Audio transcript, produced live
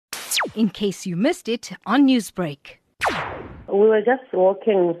in case you missed it on Newsbreak. We were just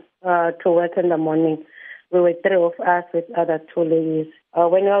walking to work in the morning. We were three of us with other two ladies.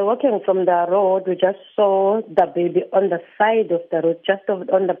 When we were walking from the road, we just saw the baby on the side of the road, just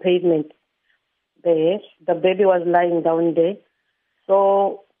on the pavement there. The baby was lying down there.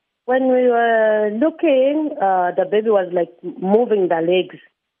 So when we were looking, the baby was like moving the legs,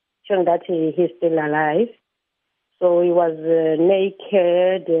 showing that he's still alive. So he was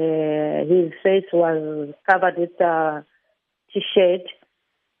naked. His face was covered with a T-shirt.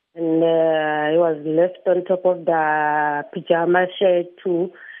 And he was left on top of the pyjama shirt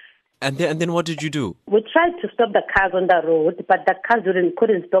too. And then what did you do? We tried to stop the cars on the road, but the cars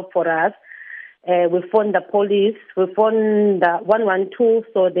couldn't stop for us. We phoned the police. We phoned the 112,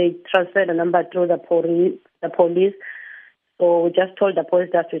 so they transferred the number through the police. So we just told the police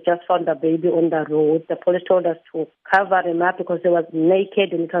that we just found the baby on the road. The police told us to cover him up because he was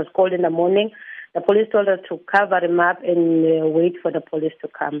naked and it was cold in the morning. The police told us to cover him up and wait for the police to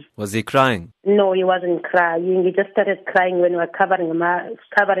come. Was he crying? No, he wasn't crying. He just started crying when we were covering him up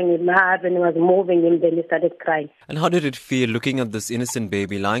and he was moving him, then he started crying. And how did it feel looking at this innocent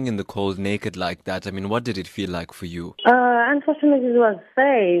baby lying in the cold naked like that? I mean, what did it feel like for you? Unfortunately, it was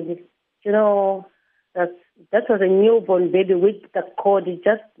sad. You know, that was a newborn baby with the cord.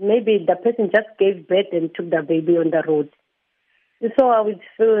 Maybe the person just gave birth and took the baby on the road. So I would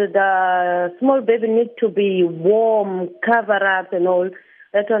feel the small baby needs to be warm, cover up and all.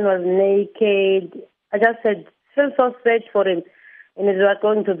 That one was naked. I just feel so sad for him. And it was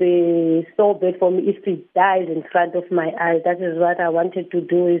going to be so bad for me if he died in front of my eyes. That is what I wanted to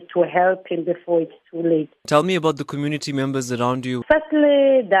do, is to help him before it's too late. Tell me about the community members around you.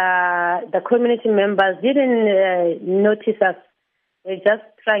 Firstly, the community members didn't notice us. They just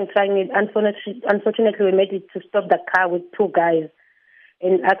trying it. Unfortunately, we made it to stop the car with two guys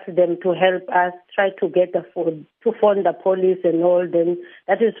and ask them to help us try to get the phone, to phone the police and all. Then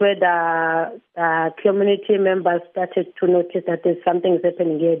that is where the community members started to notice that there's something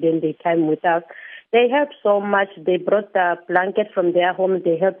happening here. Then they came with us. They helped so much. They brought the blanket from their home.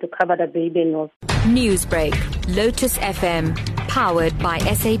 They helped to cover the baby and all. Newsbreak, Lotus FM, powered by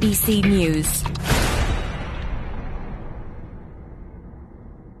SABC News.